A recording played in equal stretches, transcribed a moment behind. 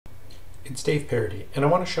It's Dave Parody, and I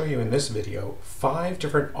want to show you in this video 5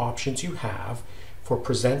 different options you have for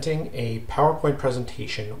presenting a PowerPoint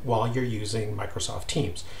presentation while you're using Microsoft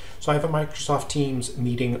Teams. So I have a Microsoft Teams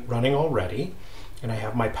meeting running already, and I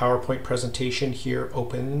have my PowerPoint presentation here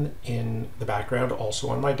open in the background, also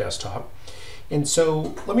on my desktop. And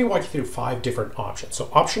so let me walk you through 5 different options.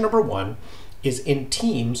 So option number 1 is in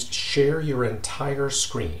Teams, share your entire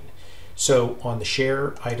screen. So on the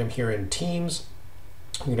share item here in Teams,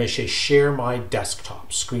 I'm going to say share my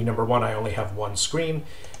desktop. Screen number 1, I only have one screen,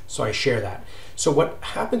 so I share that. So what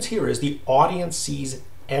happens here is the audience sees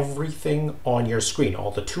everything on your screen,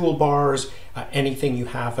 all the toolbars, anything you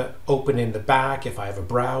have open in the back, if I have a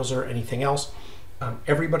browser, anything else,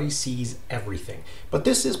 everybody sees everything. But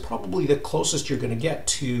this is probably the closest you're going to get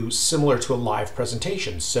to similar to a live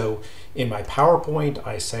presentation. So in my PowerPoint,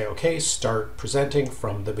 I say, okay, start presenting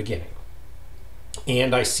from the beginning.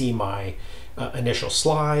 And I see my initial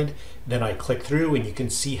slide, then I click through and you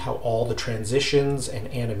can see how all the transitions and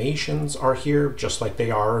animations are here, just like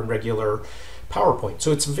they are in regular PowerPoint.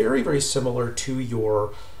 So it's very, very similar to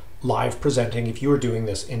your live presenting if you were doing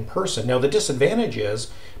this in person. Now the disadvantage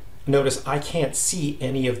is, notice I can't see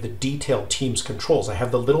any of the detailed Teams controls. I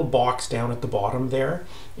have the little box down at the bottom there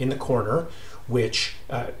in the corner, which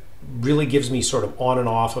really gives me sort of on and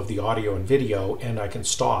off of the audio and video, and I can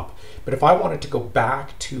stop. But if I wanted to go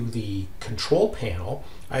back to the control panel,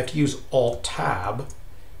 I have to use Alt-Tab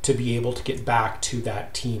to be able to get back to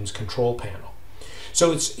that Teams control panel.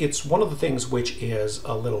 So it's one of the things which is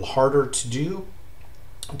a little harder to do,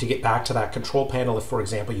 to get back to that control panel if, for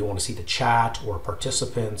example, you want to see the chat or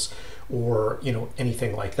participants or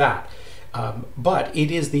anything like that. But it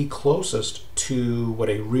is the closest to what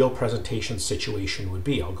a real presentation situation would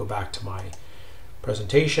be. I'll go back to my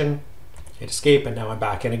presentation, hit escape, and now I'm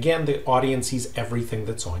back. And again, the audience sees everything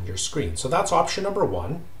that's on your screen. So that's option number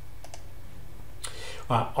 1.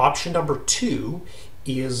 Option number 2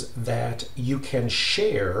 is that you can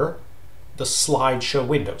share the slideshow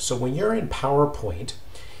window. So when you're in PowerPoint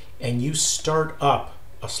and you start up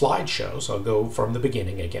a slideshow, so I'll go from the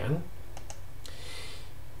beginning again,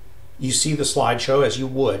 you see the slideshow as you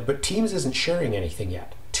would, but Teams isn't sharing anything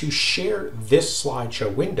yet. To share this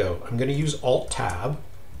slideshow window, I'm going to use Alt-Tab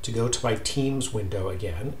to go to my Teams window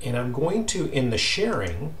again, and I'm going to, in the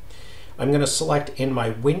sharing, I'm going to select in my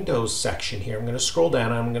Windows section here, I'm going to scroll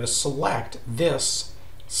down and I'm going to select this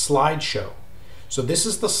slideshow. So this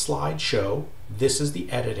is the slideshow, this is the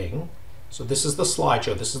editing, so this is the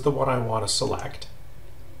slideshow, this is the one I want to select.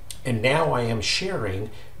 And now I am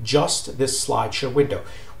sharing just this slideshow window,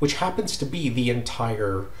 which happens to be the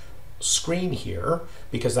entire screen here,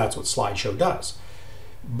 because that's what slideshow does.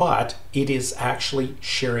 But it is actually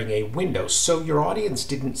sharing a window. So your audience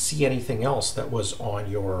didn't see anything else that was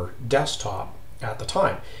on your desktop at the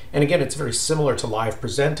time. And again, it's very similar to live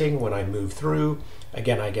presenting. When I move through,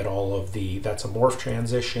 again, I get all of that's a morph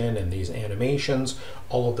transition and these animations,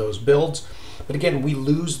 all of those builds. But again, we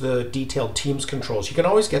lose the detailed Teams controls. You can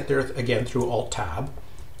always get there again through Alt-Tab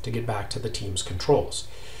to get back to the Teams controls.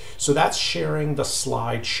 So that's sharing the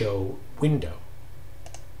slideshow window.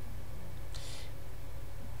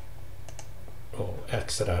 We'll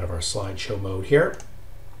exit out of our slideshow mode here.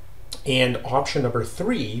 And option number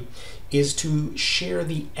 3 is to share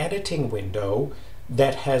the editing window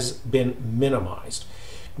that has been minimized.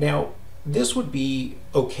 Now, this would be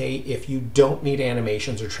okay if you don't need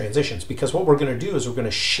animations or transitions, because what we're going to do is we're going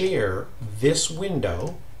to share this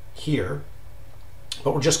window here,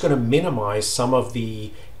 but we're just going to minimize some of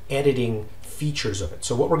the editing features of it.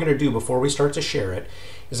 So what we're going to do before we start to share it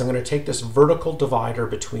is I'm going to take this vertical divider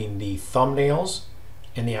between the thumbnails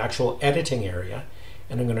and the actual editing area,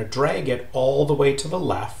 and I'm going to drag it all the way to the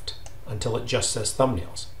left until it just says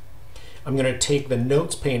thumbnails. I'm going to take the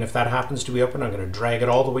notes pane, if that happens to be open, I'm going to drag it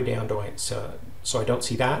all the way down to it so I don't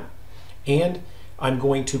see that. And I'm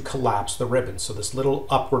going to collapse the ribbon. So this little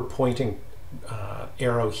upward pointing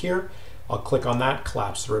arrow here, I'll click on that,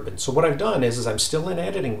 collapse the ribbon. So what I've done is I'm still in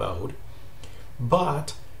editing mode,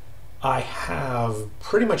 but I have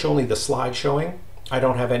pretty much only the slide showing. I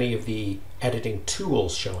don't have any of the editing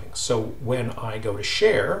tools showing. So when I go to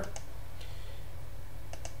share,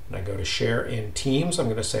 and I go to share in Teams, I'm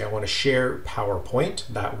going to say I want to share PowerPoint,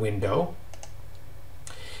 that window.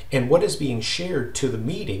 And what is being shared to the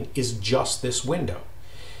meeting is just this window.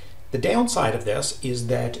 The downside of this is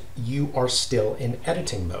that you are still in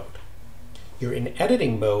editing mode. You're in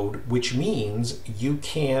editing mode, which means you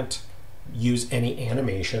can't use any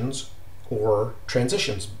animations or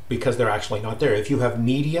transitions because they're actually not there. If you have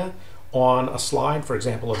media on a slide, for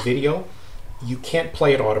example, a video, you can't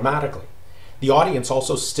play it automatically. The audience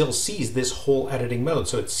also still sees this whole editing mode,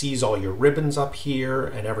 so it sees all your ribbons up here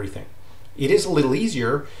and everything. It is a little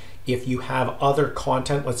easier if you have other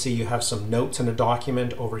content. Let's say you have some notes in a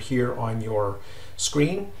document over here on your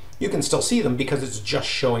screen. You can still see them because it's just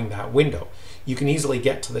showing that window. You can easily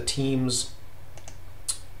get to the Teams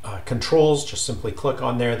controls. Just simply click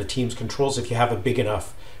on there, the Teams controls. If you have a big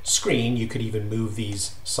enough screen, you could even move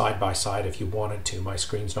these side by side if you wanted to. My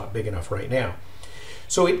screen's not big enough right now.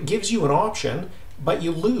 So it gives you an option, but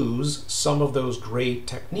you lose some of those great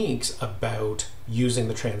techniques about using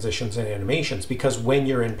the transitions and animations, because when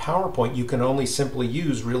you're in PowerPoint, you can only simply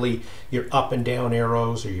use really your up and down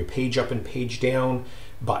arrows or your page up and page down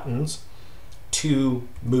buttons to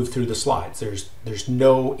move through the slides. There's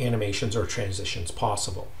no animations or transitions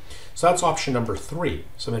possible. So that's option number 3,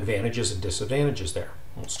 some advantages and disadvantages there.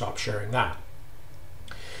 We'll stop sharing that.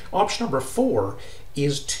 Option number 4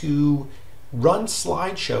 is to run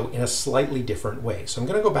slideshow in a slightly different way. So I'm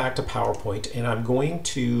going to go back to PowerPoint and I'm going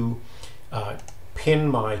to pin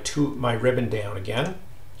my ribbon down again.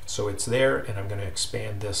 So it's there, and I'm going to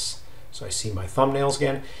expand this so I see my thumbnails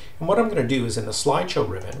again. And what I'm going to do is in the slideshow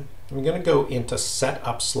ribbon, I'm going to go into set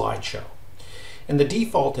up slideshow. And the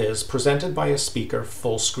default is presented by a speaker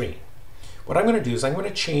full screen. What I'm going to do is I'm going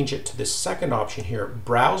to change it to this second option here,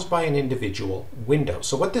 browsed by an individual window.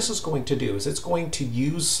 So what this is going to do is it's going to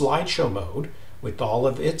use slideshow mode with all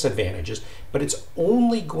of its advantages, but it's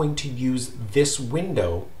only going to use this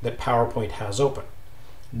window that PowerPoint has open,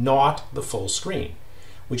 not the full screen,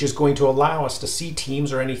 which is going to allow us to see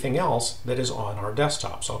Teams or anything else that is on our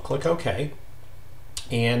desktop. So I'll click OK.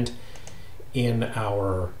 And in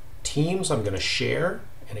our Teams, I'm going to share.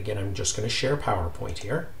 And again, I'm just going to share PowerPoint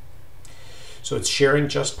here. So it's sharing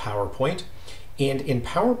just PowerPoint. And in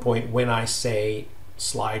PowerPoint, when I say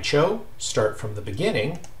slideshow, start from the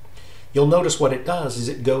beginning, you'll notice what it does is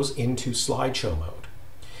it goes into slideshow mode.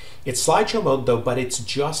 It's slideshow mode though, but it's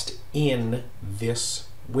just in this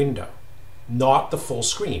window, not the full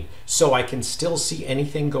screen. So I can still see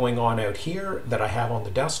anything going on out here that I have on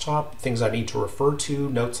the desktop, things I need to refer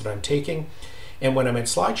to, notes that I'm taking. And when I'm in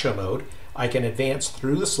slideshow mode, I can advance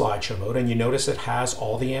through the slideshow mode, and you notice it has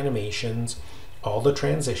all the animations, all the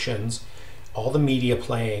transitions, all the media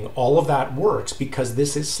playing, all of that works because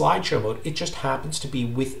this is slideshow mode. It just happens to be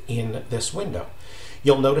within this window.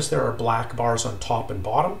 You'll notice there are black bars on top and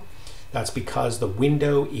bottom. That's because the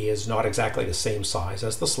window is not exactly the same size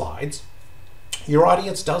as the slides. Your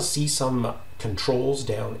audience does see some controls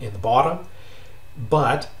down in the bottom,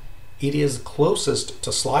 but it is closest to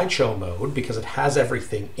slideshow mode because it has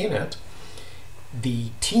everything in it. The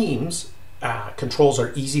Teams controls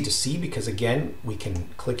are easy to see because, again, we can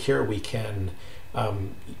click here, we can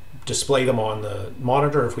display them on the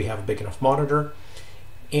monitor if we have a big enough monitor.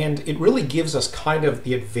 And it really gives us kind of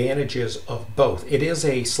the advantages of both. It is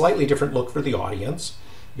a slightly different look for the audience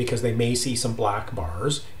because they may see some black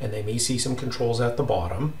bars and they may see some controls at the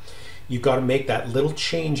bottom. You've got to make that little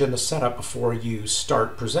change in the setup before you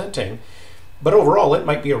start presenting. But overall, it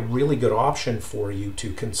might be a really good option for you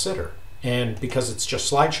to consider. And because it's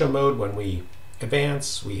just slideshow mode, when we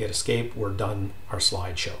advance, we hit escape, we're done our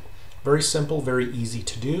slideshow. Very simple, very easy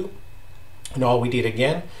to do. And all we did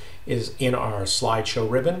again is in our slideshow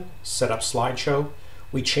ribbon, set up slideshow,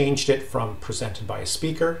 we changed it from presented by a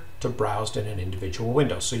speaker to browsed in an individual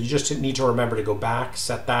window. So you just need to remember to go back,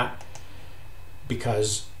 set that,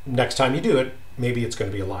 because next time you do it, maybe it's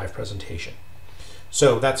going to be a live presentation.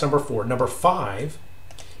 So that's number 4. Number 5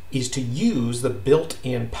 is to use the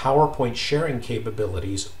built-in PowerPoint sharing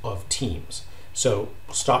capabilities of Teams. So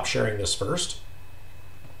stop sharing this first.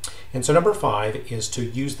 And so number 5 is to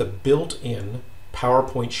use the built-in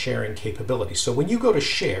PowerPoint sharing capability. So when you go to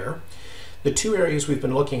share, the two areas we've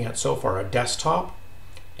been looking at so far are desktop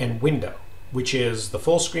and window, which is the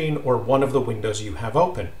full screen or one of the windows you have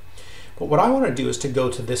open. But what I want to do is to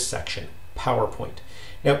go to this section, PowerPoint.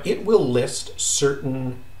 Now it will list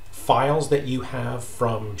certain files that you have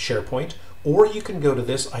from SharePoint, or you can go to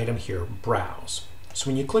this item here, Browse. So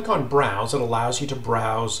when you click on Browse, it allows you to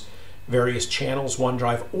browse various channels,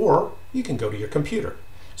 OneDrive, or you can go to your computer.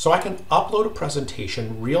 So I can upload a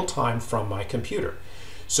presentation real time from my computer.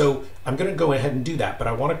 So I'm going to go ahead and do that, but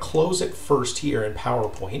I want to close it first here in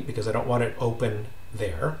PowerPoint because I don't want it open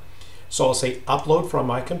there. So I'll say upload from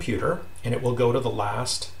my computer, and it will go to the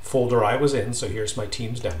last folder I was in. So here's my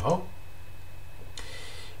Teams demo.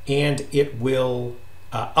 And it will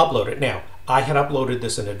upload it. Now, I had uploaded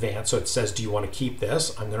this in advance, so it says, do you want to keep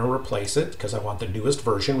this? I'm going to replace it because I want the newest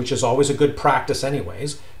version, which is always a good practice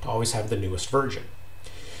anyways, to always have the newest version.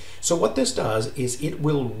 So what this does is it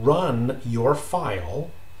will run your file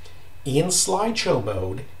in slideshow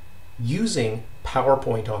mode using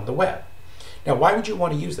PowerPoint on the web. Now, why would you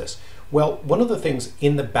want to use this? Well, one of the things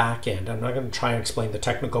in the back end, I'm not going to try and explain the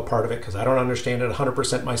technical part of it because I don't understand it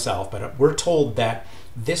 100% myself, but we're told that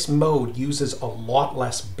this mode uses a lot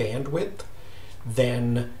less bandwidth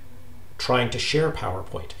than trying to share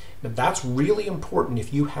PowerPoint. Now, that's really important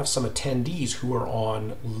if you have some attendees who are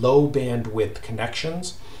on low bandwidth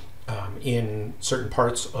connections in certain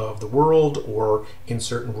parts of the world or in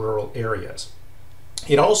certain rural areas.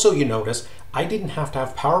 It also, you notice, I didn't have to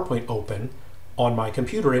have PowerPoint open on my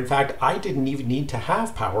computer. In fact, I didn't even need to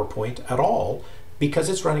have PowerPoint at all because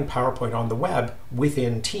it's running PowerPoint on the web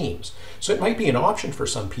within Teams. So it might be an option for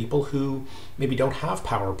some people who maybe don't have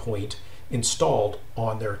PowerPoint installed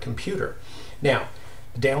on their computer. Now,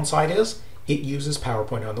 the downside is it uses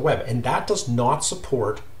PowerPoint on the web, and that does not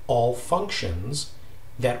support all functions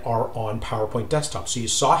that are on PowerPoint desktop. So you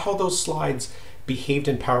saw how those slides behaved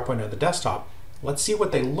in PowerPoint on the desktop. Let's see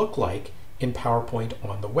what they look like in PowerPoint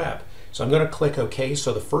on the web. So I'm going to click OK.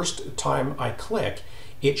 So the first time I click,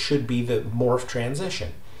 it should be the morph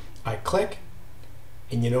transition. I click,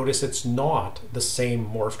 and you notice it's not the same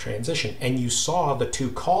morph transition. And you saw the two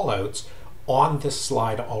callouts on this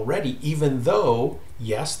slide already, even though,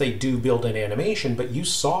 yes, they do build an animation, but you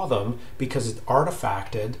saw them because it's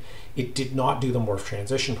artifacted. It did not do the morph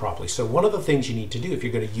transition properly. So one of the things you need to do if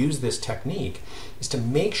you're going to use this technique is to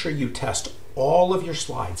make sure you test all of your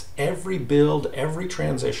slides, every build, every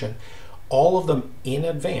transition, all of them in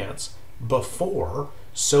advance before,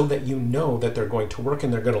 so that you know that they're going to work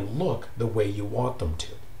and they're going to look the way you want them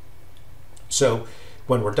to. So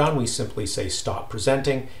when we're done, we simply say stop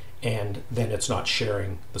presenting, and then it's not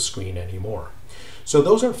sharing the screen anymore. So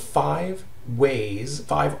those are 5 ways,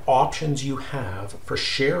 5 options you have for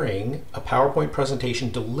sharing a PowerPoint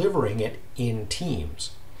presentation, delivering it in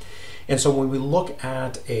Teams. And so when we look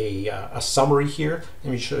at a summary here,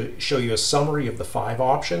 let me show you a summary of the 5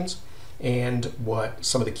 options and what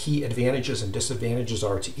some of the key advantages and disadvantages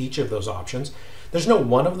are to each of those options. There's no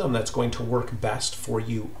one of them that's going to work best for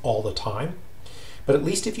you all the time, but at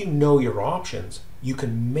least if you know your options, you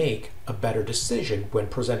can make a better decision when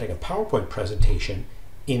presenting a PowerPoint presentation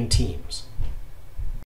in Teams.